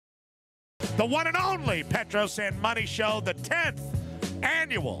the one and only Petros Money Show, the 10th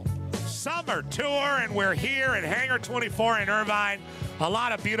annual summer tour, and we're here at Hangar 24 in Irvine. A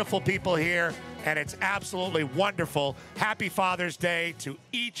lot of beautiful people here, and it's absolutely wonderful. Happy Father's Day to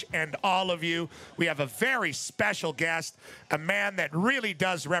each and all of you. We have a very special guest, a man that really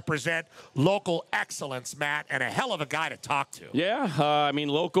does represent local excellence, Matt, and a hell of a guy to talk to. Yeah, I mean,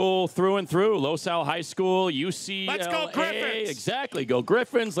 local through and through. Los Al High School, UCLA. Let's go Griffins! Exactly, go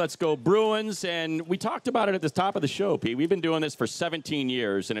Griffins. Let's go Bruins. And we talked about it at the top of the show, Pete. We've been doing this for 17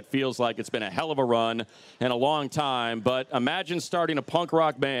 years, and it feels like it's been a hell of a run and a long time. But imagine starting a punk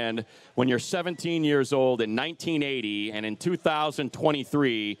rock band when you're 17 years old in 1980, and in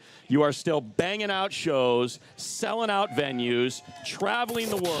 2023, you are still banging out shows, selling out venues, traveling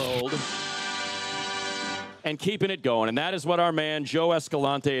the world, and keeping it going. And that is what our man Joe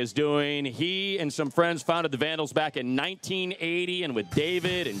Escalante is doing. He and some friends founded the Vandals back in 1980, and with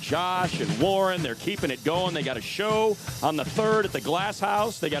David and Josh and Warren, they're keeping it going. They got a show on the 3rd at the Glass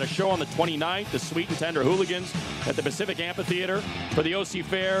House. They got a show on the 29th, the Sweet and Tender Hooligans at the Pacific Amphitheater for the OC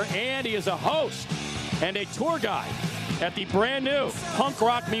Fair. And he is a host and a tour guide at the brand new Punk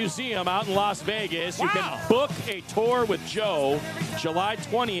Rock Museum out in Las Vegas. Wow. You can book a tour with Joe July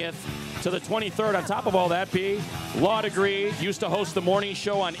 20th to the 23rd. On top of all that, P, law degree, used to host the morning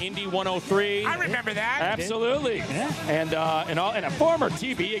show on Indy 103. I remember that. Absolutely. Yeah. And a former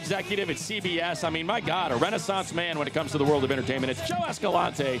TV executive at CBS. I mean, my God, a renaissance man when it comes to the world of entertainment. It's Joe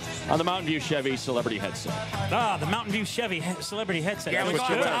Escalante on the Mountain View Chevy Celebrity Headset. Ah, the Mountain View Chevy Celebrity Headset. Yeah, That we was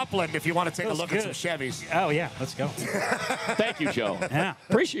go good. to Upland if you want to take a look at some good. Chevys. Oh, yeah, let's go. Thank you, Joe. Yeah.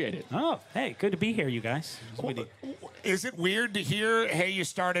 Appreciate it. Oh, hey, good to be here, you guys. Is it weird to hear, hey, you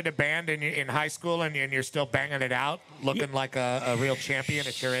started a band in high school and you're still banging it out, looking like a real champion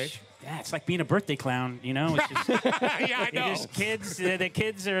at your age? Yeah, it's like being a birthday clown, you know? It's just, Yeah, I know. you're just kids, the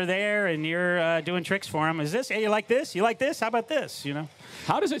kids are there, and you're doing tricks for them. Is this, hey, you like this? You like this? How about this, you know?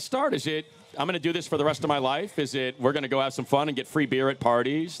 How does it start? Is it, I'm going to do this for the rest of my life? Is it, we're going to go have some fun and get free beer at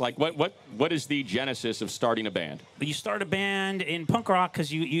parties? Like, what is the genesis of starting a band? You start a band in punk rock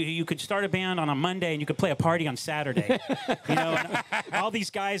because you could start a band on a Monday and you could play a party on Saturday. You know, and all these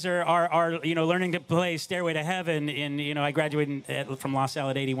guys are you know, learning to play Stairway to Heaven. You know, I graduated from Los Al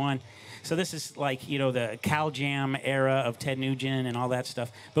at 81. So this is like, you know, the Cal Jam era of Ted Nugent and all that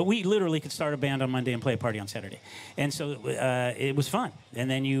stuff. But we literally could start a band on Monday and play a party on Saturday. And so it was fun.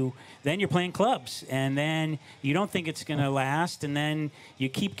 And then you're playing clubs. And then you don't think it's going to last. And then you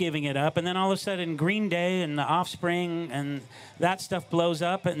keep giving it up. And then all of a sudden Green Day and the Offspring and that stuff blows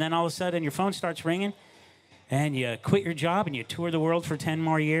up. And then all of a sudden your phone starts ringing. And you quit your job and you tour the world for 10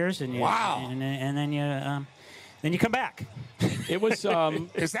 more years. And Wow. And then you come back. It was,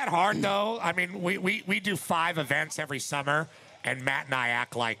 Is that hard, though? I mean, we do 5 events every summer, and Matt and I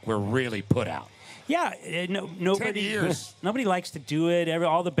act like we're really put out. Yeah, 10 nobody years. nobody likes to do it.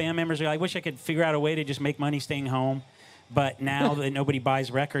 All the band members are like, I wish I could figure out a way to just make money staying home. But now that nobody buys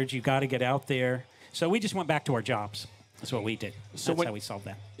records, you got to get out there. So we just went back to our jobs. That's what we did. That's how we solved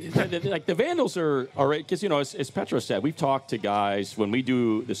that. like the Vandals are right, because, you know, as Petros said, we've talked to guys when we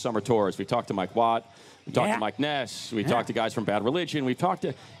do the summer tours. We talked to Mike Watt. We talked to Mike Ness. We talked to guys from Bad Religion. We talked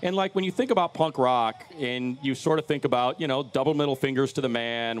to, and like when you think about punk rock and you sort of think about, you know, double middle fingers to the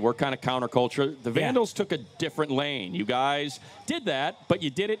man, we're kind of counterculture. The Vandals took a different lane. You guys did that, but you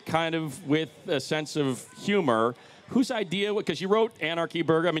did it kind of with a sense of humor. Whose idea? Because you wrote Anarchy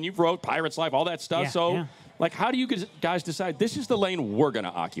Burger. I mean, you wrote Pirate's Life, all that stuff. Like, how do you guys decide this is the lane we're going to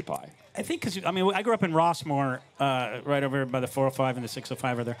occupy? I think because, I mean, I grew up in Rossmore, right over by the 405 and the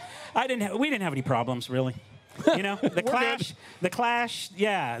 605 are there. We didn't have any problems, really. You know, the Clash,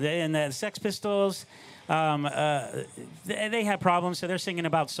 yeah, and the Sex Pistols, they had problems, so they're singing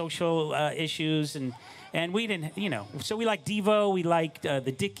about social issues, and we didn't, you know. So we liked Devo, we liked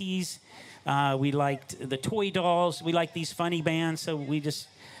the Dickies, we liked the Toy Dolls, we liked these funny bands, so we just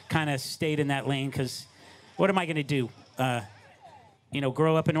kind of stayed in that lane because what am I going to do? You know,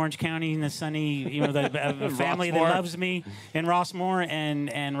 grow up in Orange County in the sunny, you know, the family that loves me in Rossmore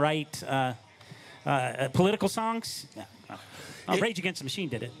and write political songs. Yeah. Rage Against the Machine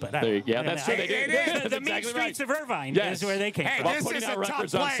did it, but that's true. They did. The mean streets of Irvine is where they came from. from. Hey, this is a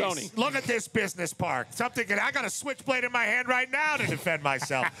tough place. Look at this business park. I got a switchblade in my hand right now to defend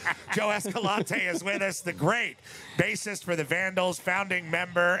myself. Joe Escalante is with us, the great bassist for the Vandals, founding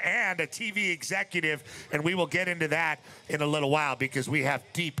member, and a TV executive, and we will get into that in a little while because we have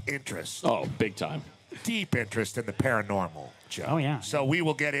deep interest. Oh, big time. Deep interest in the paranormal, Joe. Oh, yeah. So we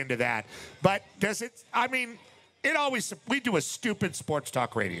will get into that. But does it, I mean, we do a stupid sports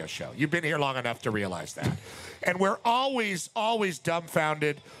talk radio show. You've been here long enough to realize that. And we're always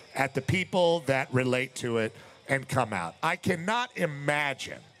dumbfounded at the people that relate to it and come out. I cannot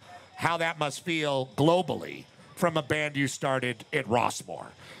imagine how that must feel globally from a band you started at Rossmore.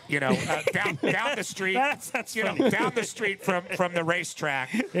 Down the street, that's down the street from the racetrack,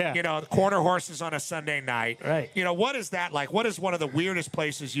 Yeah. quarter horses on a Sunday night. Right. What is that like? What is one of the weirdest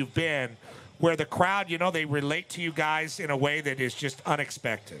places you've been where the crowd, they relate to you guys in a way that is just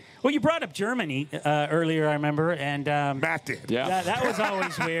unexpected? Well, you brought up Germany earlier, I remember, and Matt did. Yeah. that was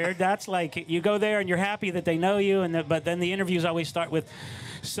always weird. That's like you go there and you're happy that they know you, but then the interviews always start with,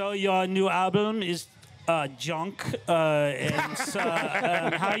 "So your new album is junk, and so,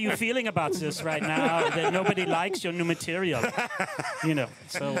 how are you feeling about this right now that nobody likes your new material?"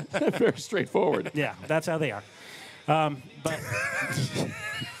 So Very straightforward. yeah, that's how they are. But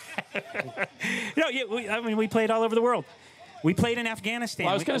we played all over the world. We played in Afghanistan.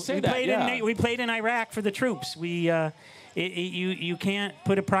 Well, I was going to say that. Yeah. We played in Iraq for the troops. You can't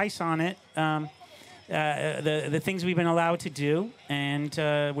put a price on it. The things we've been allowed to do, and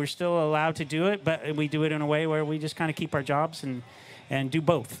we're still allowed to do it, but we do it in a way where we just kind of keep our jobs and do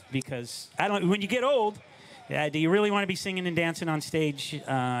both. Because when you get old, do you really want to be singing and dancing on stage?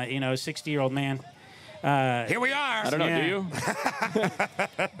 A 60-year-old man. Here we are. I don't know. Yeah.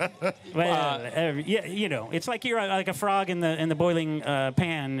 Do you? It's like you're like a frog in the boiling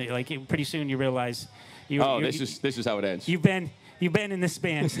pan. Like pretty soon you realize. This is how it ends. You've been in this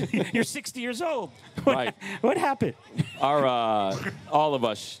band. You're 60 years old. Right. What happened? All of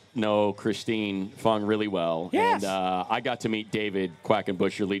us know Christine Fung really well. Yes. And I got to meet David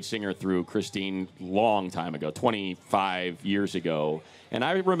Quackenbush, your lead singer, through Christine long time ago, 25 years ago. And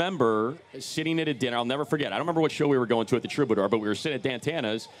I remember sitting at a dinner. I'll never forget. I don't remember what show we were going to at the Troubadour, but we were sitting at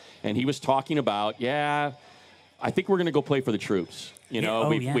Dantana's, and he was talking about, I think we're going to go play for the troops.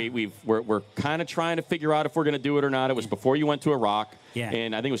 We're kind of trying to figure out if we're going to do it or not. It was before you went to Iraq,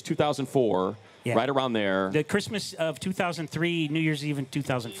 and I think it was 2004, right around there. The Christmas of 2003, New Year's Eve in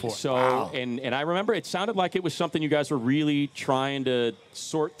 2004. So, wow. and I remember it sounded like it was something you guys were really trying to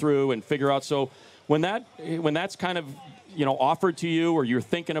sort through and figure out. So when that's kind of offered to you, or you're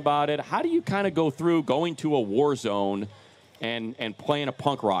thinking about it, how do you kind of go through going to a war zone and playing a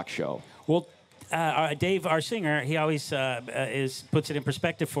punk rock show? Well, Dave, our singer, he always puts it in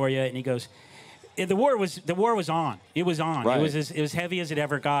perspective for you, and he goes, the war was on. It was on. Right. It was as heavy as it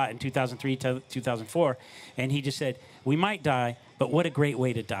ever got in 2003 to 2004, and he just said, "We might die, but what a great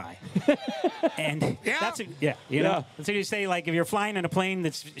way to die." And that's what you say. Like if you're flying in a plane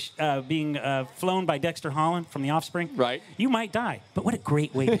that's being flown by Dexter Holland from The Offspring, right? You might die, but what a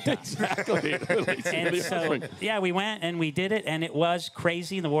great way to die. Exactly. And so, we went and we did it, and it was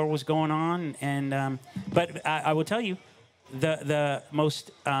crazy. The war was going on, and but I will tell you, the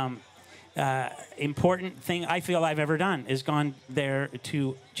most important thing I feel I've ever done is gone there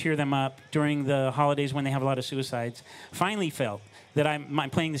to cheer them up during the holidays when they have a lot of suicides. Finally felt that I'm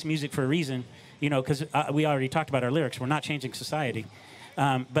playing this music for a reason, because we already talked about our lyrics. We're not changing society.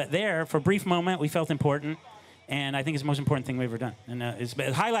 But there, for a brief moment, we felt important, and I think it's the most important thing we've ever done. And it's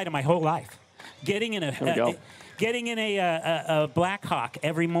a highlight of my whole life. Getting in a Black Hawk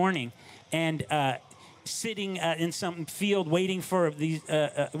every morning and sitting in some field waiting for these.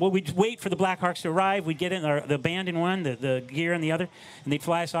 We'd wait for the Blackhawks to arrive. We'd get in the band in one, the gear in the other, and they'd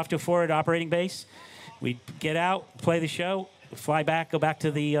fly us off to a forward operating base. We'd get out, play the show, fly back, go back to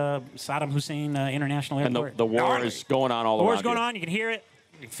the Saddam Hussein International Airport. And the war is going on all around. The war's going on. You can hear it,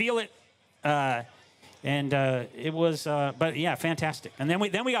 you can feel it, and it was. But yeah, fantastic. And then we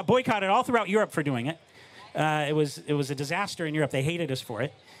got boycotted all throughout Europe for doing it. It was a disaster in Europe. They hated us for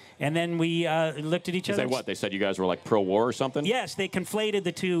it. And then we looked at each other. They said you guys were like pro-war or something? Yes, they conflated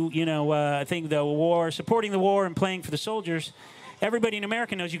the two. I think the war, supporting the war and playing for the soldiers. Everybody in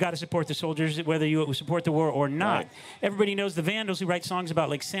America knows you got to support the soldiers, whether you support the war or not. Right. Everybody knows the Vandals who write songs about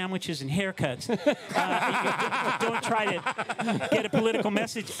like sandwiches and haircuts. Don't try to get a political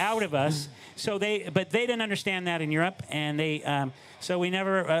message out of us. But they didn't understand that in Europe, and so we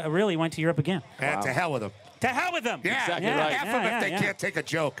never really went to Europe again. And to hell with them. To hell with them. Yeah, exactly right. F them if they can't take a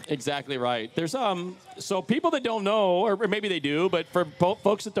joke. Exactly right. There's so people that don't know, or maybe they do, but for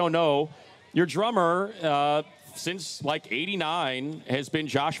folks that don't know, your drummer since like '89 has been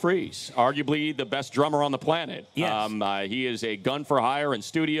Josh Freese, arguably the best drummer on the planet. Yes. He is a gun for hire in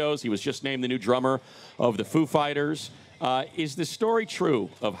studios. He was just named the new drummer of the Foo Fighters. Is the story true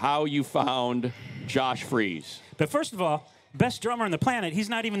of how you found Josh Freese? But first of all, best drummer on the planet. He's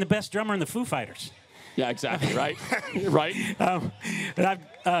not even the best drummer in the Foo Fighters. Yeah, exactly. Right. Right.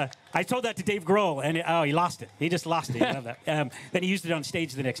 I told that to Dave Grohl, and he lost it. He just lost it. I love that. Then he used it on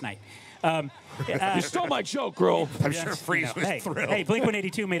stage the next night. You stole my joke, Grohl. I'm sure Freeze was thrilled. Hey,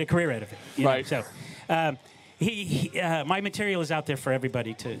 Blink-182 made a career out of it. You Right. know, so. My material is out there for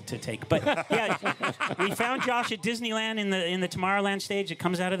everybody to take. But yeah, we found Josh at Disneyland in the Tomorrowland stage. It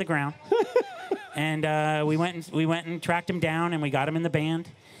comes out of the ground, and we went and tracked him down, and we got him in the band,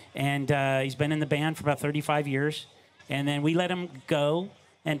 and he's been in the band for about 35 years, and then we let him go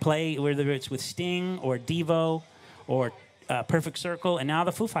and play, whether it's with Sting or Devo or Perfect Circle, and now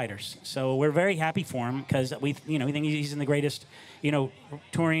the Foo Fighters. So we're very happy for him because we think he's in the greatest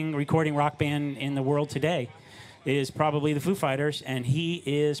touring recording rock band in the world today. Is probably the Foo Fighters, and he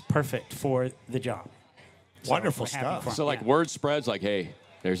is perfect for the job. Wonderful we're happy stuff. for him. So like word spreads like, hey,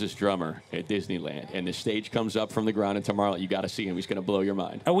 there's this drummer at Disneyland, and the stage comes up from the ground in Tomorrowland. You got to see him. He's going to blow your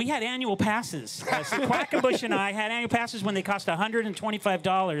mind. We had annual passes. So Quackenbush and I had annual passes when they cost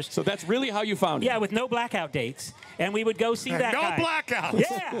 $125. So that's really how you found him. Yeah, with no blackout dates, and we would go see that No guy. blackouts.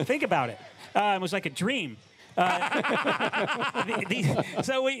 Yeah, think about it. It was like a dream.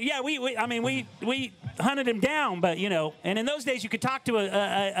 So we hunted him down, but and in those days you could talk to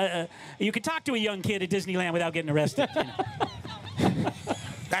a young kid at Disneyland without getting arrested.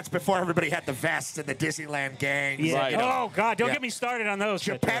 That's before everybody had the vests and the Disneyland gangs. Yeah. Right. Oh God, don't Yeah. get me started on those.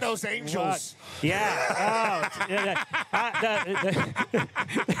 Geppetto's Angels. What? Yeah.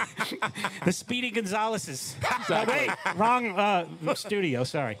 The Speedy Gonzaleses. Wait, wrong studio.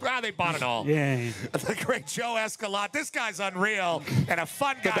 Sorry. They bought it all. Yeah. The great Joe Escalante. This guy's unreal and a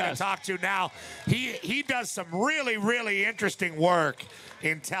fun guy to best. talk to now. He does some really, really interesting work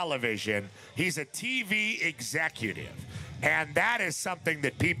in television. He's a TV executive. And that is something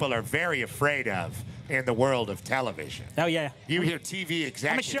that people are very afraid of in the world of television. Oh yeah. You hear TV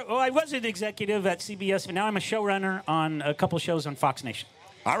executive. I was an executive at CBS, but now I'm a showrunner on a couple shows on Fox Nation.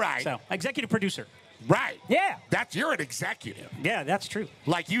 All right. So, executive producer. Right. Yeah. You're an executive. Yeah, that's true.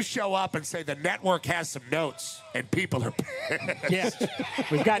 Like you show up and say the network has some notes and people are Yeah.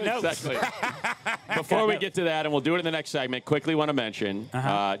 We've got notes. Exactly. Before we get to that, and we'll do it in the next segment, quickly want to mention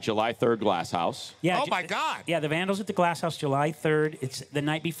July 3rd Glass House. Yeah. Oh, my God. Yeah, the Vandals at the Glass House, July 3rd. It's the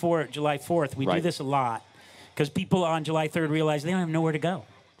night before July 4th. We do Right. this a lot because people on July 3rd realize they don't have nowhere to go.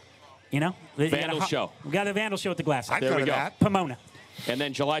 Vandal show. We got a Vandal show at the Glass House. I'd There go we to go. that. Pomona. And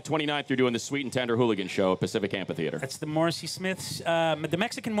then July 29th, you're doing the Sweet and Tender Hooligan Show at Pacific Amphitheater. That's the Morrissey Smiths, the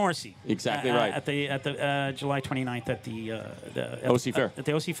Mexican Morrissey. Exactly right. At the July 29th at the OC Fair. At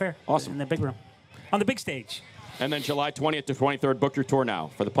the OC Fair. Awesome. In the big room, on the big stage. And then July 20th to 23rd, book your tour now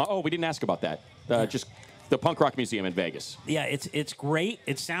for the punk. Oh, we didn't ask about that. Just the Punk Rock Museum in Vegas. Yeah, it's great.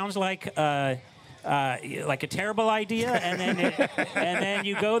 It sounds like a terrible idea, and then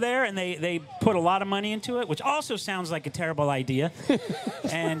you go there and they put a lot of money into it, which also sounds like a terrible idea.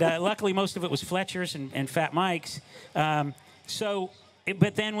 And luckily, most of it was Fletcher's and Fat Mike's. But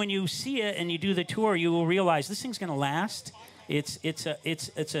then when you see it and you do the tour, you will realize this thing's going to last. It's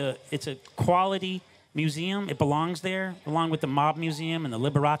a quality museum. It belongs there, along with the Mob Museum and the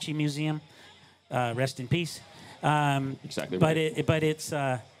Liberace Museum. Rest in peace. Exactly right. But it's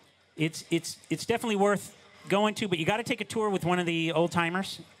definitely worth going to, but you got to take a tour with one of the old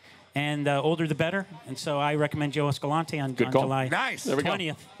timers, and older the better. And so I recommend Joe Escalante on call. July Nice. There we go.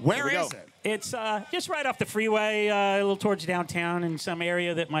 20th. Where Here we is go. it? It's just right off the freeway, a little towards downtown, in some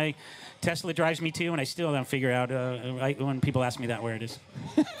area that my Tesla drives me to, and I still don't figure out when people ask me that where it is.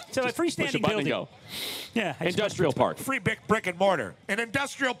 So a Push a freestanding button building. and go. Yeah, I just- Industrial Park. Free brick and mortar. An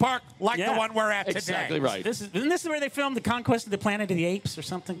industrial park like Yeah. the one we're at today. Exactly right. Isn't this where they filmed the Conquest of the Planet of the Apes or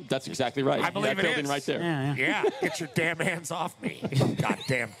something? That's exactly right. I believe that it building is. right there. Yeah. Yeah, get your damn hands off me.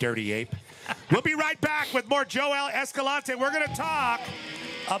 Goddamn dirty ape. We'll be right back with more Joe Escalante. We're going to talk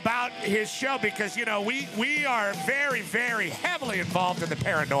about his show because, we are very, very heavily involved in the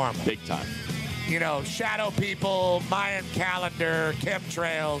paranormal. Big time. Shadow people, Mayan calendar,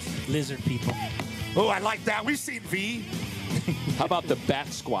 chemtrails. Lizard people. Oh, I like that. We've seen V. How about the Bat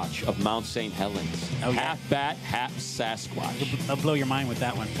Squatch of Mount St. Helens? Oh, yeah. Half bat, half Sasquatch. I'll blow your mind with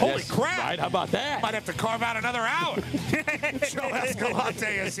that one. Holy Yes, crap. Right? How about that? Might have to carve out another hour. Joe Escalante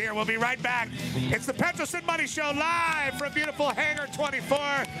is here. We'll be right back. It's the Petros Money Show live from beautiful Hangar 24.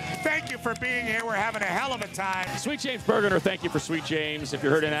 Thank you for being here. We're having a hell of a time. Sweet James Bergener, thank you for Sweet James. If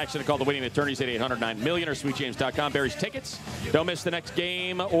you're hurt in action, call the winning attorneys at 800-9-million or sweetjames.com. Barry's Tickets. Don't miss the next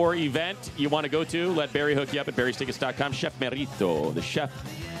game or event you want to go to. Let Barry hook you up at barrystickets.com. Chef Merito, the chef.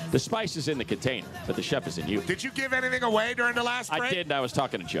 The spice is in the container, but the chef is in you. Did you give anything away during the last break? I did, and I was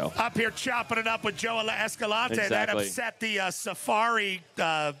talking to Joe. Up here chopping it up with Joe Escalante. That Exactly. upset the Safari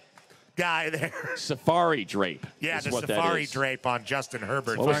guy there. Safari drape. Yeah, is the what that safari is. drape on Justin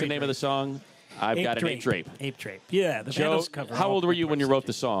Herbert. What was the name of the song? I've Ape got an drape. ape drape. Ape drape. Yeah, the Joe, Vandals cover. how all old were you when you parts. wrote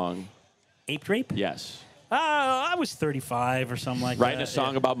the song? Ape drape? Yes. I was 35 or something like Writing that. a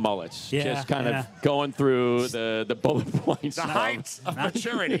song about mullets. Yeah, Just kind yeah. of going through the bullet points. The heights of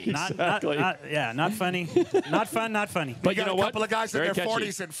maturity. Not funny. Not fun, not funny. But You you got know a what? couple of guys in Very their catchy.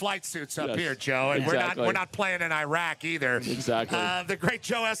 40s in flight suits up Yes. here, Joe, and Exactly. we're not playing in Iraq either. Exactly. The great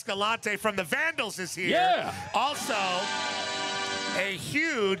Joe Escalante from the Vandals is here. Yeah. Also, a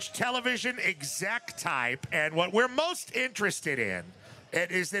huge television exec type, and what we're most interested in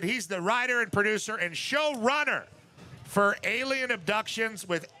is that he's the writer and producer and showrunner for Alien Abductions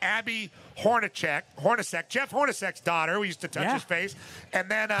with Abby Hornacek, Jeff Hornacek's daughter, who used to touch his face, and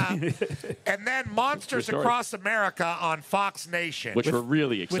then Monsters story. Across America on Fox Nation. Which we're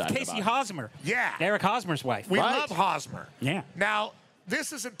really With excited Casey about. Hosmer. Yeah. Eric Hosmer's wife. We Right. love Hosmer. Yeah. Now,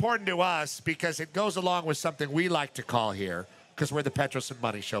 this is important to us because it goes along with something we like to call here, because we're the Petros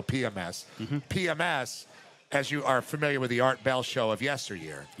Money Show, PMS. PMS, as you are familiar with the Art Bell Show of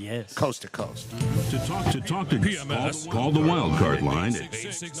yesteryear. Yes. Coast to coast. To talk to PMS, call the wild card line at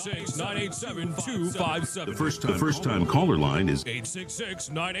 866-987-2570. the first time caller line is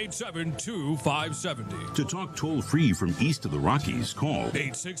 866-987-2570. to talk toll free from east of the Rockies. Call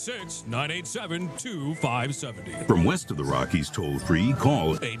 866-987-2570. from west of the Rockies. Toll free.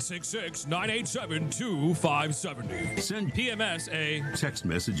 Call 866-987-2570. Send PMS a text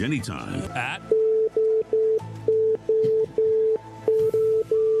message anytime. at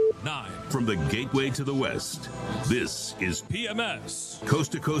 9. From the gateway to the west, this is PMS.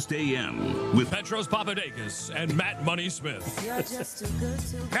 Coast to Coast AM with Petros Papadakis and Matt Money Smith.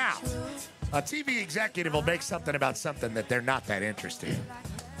 Now, a TV executive will make something about something that they're not that interested in.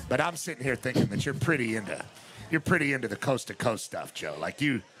 But I'm sitting here thinking that you're pretty into the coast to coast stuff, Joe.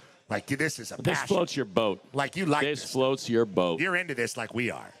 This is a This passion. floats your boat. Like you like This this. floats your boat. You're into this like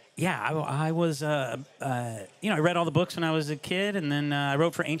we are. Yeah, I was, I read all the books when I was a kid, and then I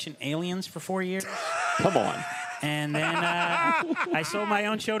wrote for Ancient Aliens for 4 years. Come on. And then I sold my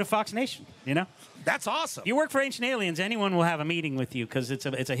own show to Fox Nation, you know? That's awesome. You work for Ancient Aliens, anyone will have a meeting with you because it's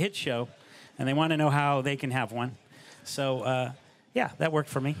a hit show, and they want to know how they can have one. So, yeah, that worked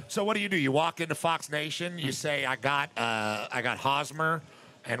for me. So what do? You walk into Fox Nation, you say, I got Hosmer,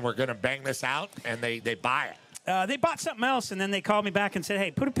 and we're going to bang this out, and they buy it. They bought something else, and then they called me back and said,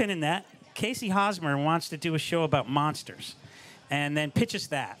 hey, put a pin in that. Casey Hosmer wants to do a show about monsters, and then pitch us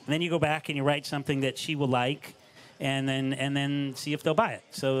that. And then you go back and you write something that she will like, and then see if they'll buy it.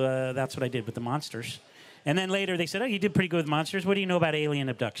 So that's what I did with the monsters. And then later they said, oh, you did pretty good with monsters. What do you know about alien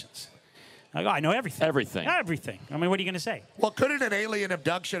abductions? I go, I know everything. Everything. Everything. I mean, what are you going to say? Well, couldn't an alien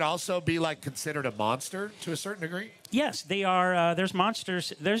abduction also be considered a monster to a certain degree? Yes, they are. There's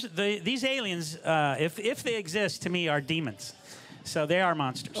monsters. These aliens, if they exist, to me, are demons. So they are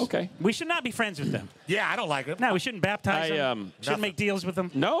monsters. Okay. We should not be friends with them. Yeah, I don't like it. No, we shouldn't baptize them. Shouldn't Nothing. make deals with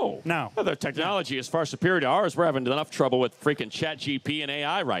them. No. No. Well, their technology is far superior to ours. We're having enough trouble with freaking ChatGPT and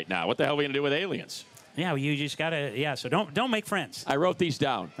AI right now. What the hell are we going to do with aliens? Yeah, well, you just gotta. Yeah, so don't make friends. I wrote these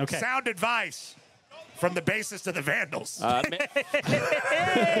down. Okay. Sound advice from the bassist of the Vandals. I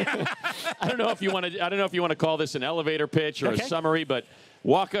don't know if you want to. I don't know if you want to call this an elevator pitch or Okay. a summary, but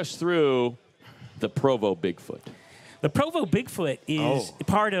walk us through the Provo Bigfoot. The Provo Bigfoot is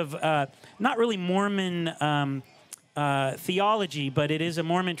part of not really Mormon theology, but it is a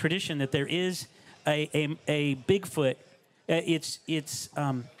Mormon tradition that there is a Bigfoot.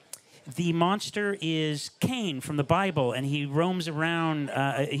 The monster is Cain from the Bible, and he roams around.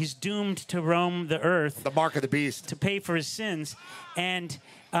 He's doomed to roam the earth The mark of the beast. to pay for his sins. And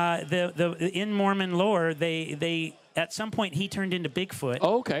in Mormon lore, they at some point he turned into Bigfoot.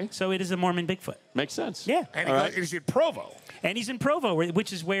 Oh, okay. So it is a Mormon Bigfoot. Makes sense. Yeah. And All right. he's in Provo. And he's in Provo,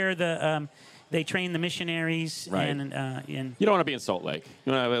 which is where they train the missionaries. Right. And You don't want to be in Salt Lake.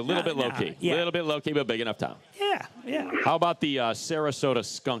 You want to have a little bit low key. yeah. A little bit low key, but big enough town. yeah. How about the Sarasota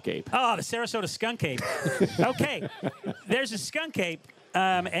skunk ape? Oh, the Sarasota skunk ape. Okay, there's a skunk ape,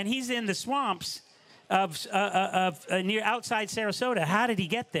 and he's in the swamps of near outside Sarasota. How did he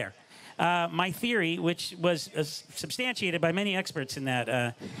get there? My theory, which was substantiated by many experts in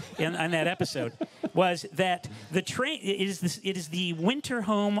that in that episode, was that the train it is the winter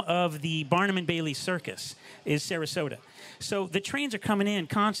home of the Barnum and Bailey Circus, is Sarasota. So the trains are coming in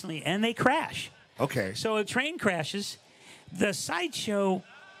constantly, and they crash. Okay. So a train crashes, the sideshow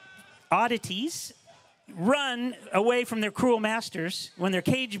oddities run away from their cruel masters when their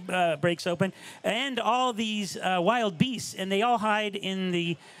cage breaks open, and all these wild beasts, and they all hide in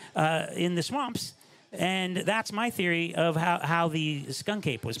the swamps And that's my theory of how the skunk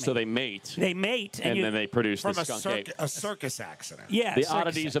ape was made. So they mate. They mate, And then they produce From the skunk ape. a circus accident. yeah, The circus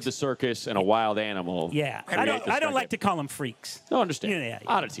oddities sex. of the circus and a wild animal. Yeah, And I create don't. I don't like to call them freaks. No, understand. Yeah.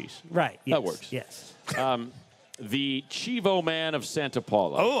 Oddities. Right. Yes, That works. Yes. The Chivo Man of Santa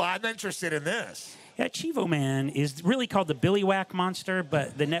Paula. Oh, I'm interested in this. Yeah, Chivo Man is really called the Billy Whack Monster,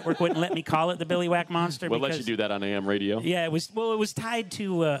 but the network wouldn't let me call it the Billy Whack Monster. We'll because, let you do that on AM radio. Yeah, it was. Well, it was tied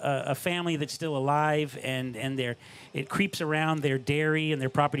to a family that's still alive, and it creeps around their dairy and their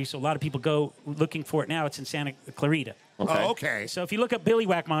property. So a lot of people go looking for it now. It's in Santa Clarita. Okay. Oh, okay. So if you look up Billy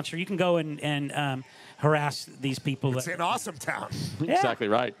Whack Monster, you can go and harass these people. It's in Awesome Town. Yeah. Exactly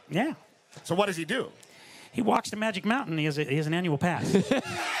right. Yeah. So what does he do? He walks to Magic Mountain. He has an annual pass.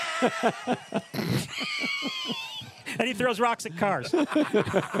 And he throws rocks at cars.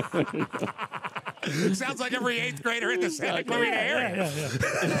 Sounds like every 8th grader in the Santa Clarita area.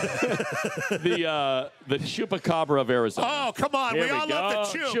 The Chupacabra of Arizona. Oh, come on. Here We we all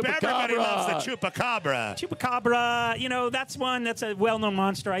love the go. chup. Everybody Chupacabra. loves the chupacabra. Chupacabra, that's one that's a well-known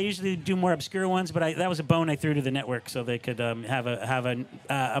monster. I usually do more obscure ones, but that was a bone I threw to the network so they could have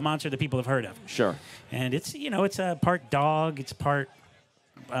a monster that people have heard of. Sure. And it's it's a part dog, it's part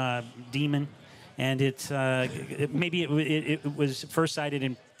demon, and it's maybe it was first sighted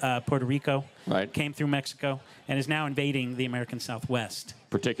in Puerto Rico, Right. Came through Mexico, and is now invading the American Southwest.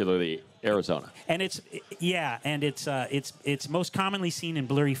 Particularly Arizona. And it's most commonly seen in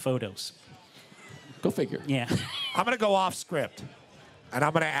blurry photos. Go figure. Yeah. I'm going to go off script, and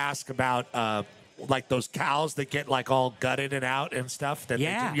I'm going to ask about like those cows that get like all gutted and out and stuff. That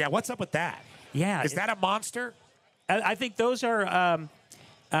Yeah. They do. Yeah. What's up with that? Yeah. Is that a monster? I think those are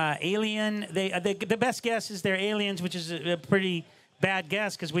alien. The best guess is they're aliens, which is a pretty bad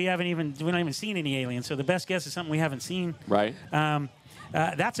guess because we don't even seen any aliens. So the best guess is something we haven't seen. Right.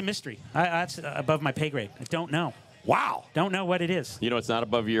 That's a mystery. That's above my pay grade. I don't know. Wow. Don't know what it is. You know what's not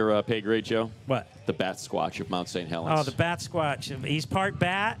above your pay grade, Joe? What? The Bat Squatch of Mount St. Helens. Oh, the Bat Squatch. He's part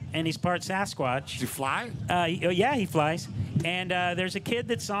bat and he's part Sasquatch. Does he fly? Yeah, he flies. And there's a kid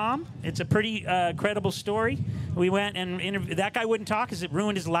that saw him. It's a pretty credible story. We went and interviewed. That guy wouldn't talk because it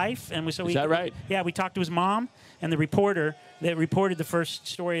ruined his life. And so Is that right? Yeah, we talked to his mom and the reporter that reported the first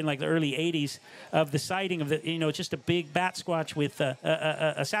story in like the early 80s of the sighting of the, it's just a big bat squatch with a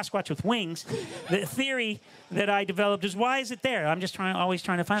Sasquatch with wings. The theory that I developed is, why is it there? I'm just always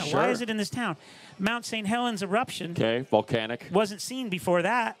trying to find out. Why Sure. is it in this town? Mount St. Helens eruption. Okay, volcanic. Wasn't seen before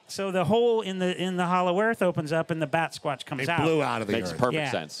that, so the hole in the hollow earth opens up and the bat squatch comes It out. blew out of the Makes earth. perfect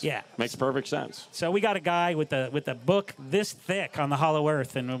Yeah, sense. yeah. Makes perfect sense. So we got a guy with a book this thick on the hollow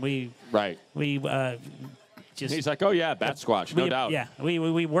earth, and we Right. just He's like, oh, yeah, Bat Squatch, no we- doubt. Yeah,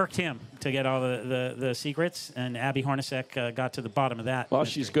 we worked him to get all the secrets, and Abby Hornacek got to the bottom of that. Well,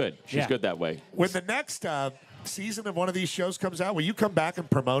 mystery. she's good. She's Yeah. good that way. When the next season of one of these shows comes out, will you come back and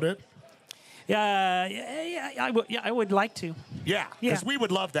promote it? Yeah, I would like to. Yeah, Yeah. because we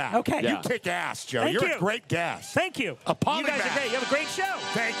would love that. Okay. You Yeah. kick ass, Joe. Thank You're you. a great guest. Thank you. A You guys are polymath. great. You have a great show.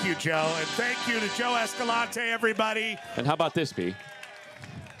 Thank you, Joe. And thank you to Joe Escalante, everybody. And how about this, P?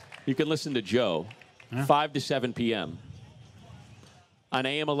 You can listen to Joe 5 to 7 p.m. on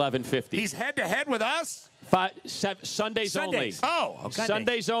AM 1150. He's head-to-head with us? Sundays only. Oh, okay.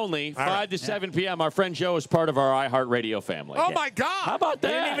 Sundays only, 5 right. to 7 p.m. Our friend Joe is part of our iHeartRadio family. Oh, my God. How about I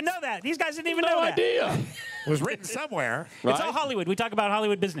that? didn't even know that. These guys didn't even know No that. idea. It was written somewhere. Right? It's all Hollywood. We talk about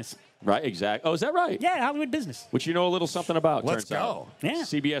Hollywood business. Right, exactly. Oh, is that right? Yeah, Hollywood business. Which you know a little something about, Let's turns out. go. Yeah.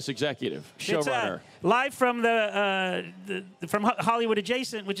 CBS executive, It's showrunner. live from from Hollywood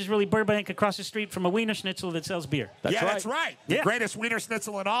adjacent, which is really Burbank, across the street from a Wiener Schnitzel that sells beer. That's Yeah, right. that's right. The Yeah. greatest Wiener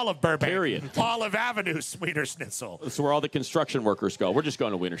Schnitzel in all of Burbank. Period. Olive Avenue Wiener Schnitzel. That's where all the construction workers go. We're just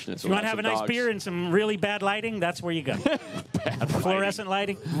going to Wiener Schnitzel. You want to have some a nice dogs. beer and some really bad lighting? That's where you go. Fluorescent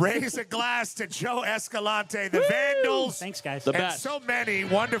lighting. Raise a glass to Joe Escalante, the Vandals. Thanks, guys. The And best. so many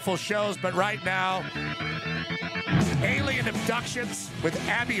wonderful shows, but right now, Alien Abductions with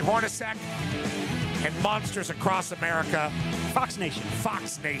Abby Hornacek and Monsters Across America, Fox Nation.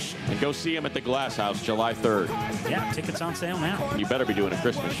 Fox Nation. And go see him at the Glass House July 3rd. Yeah, tickets on sale now. You better be doing a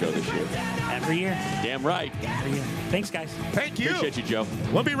Christmas show this year. Every year. Damn right. Every year. Thanks, guys. Thank you. Appreciate you, Joe.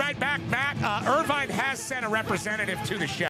 We'll be right back, Matt. Irvine has sent a representative to the show.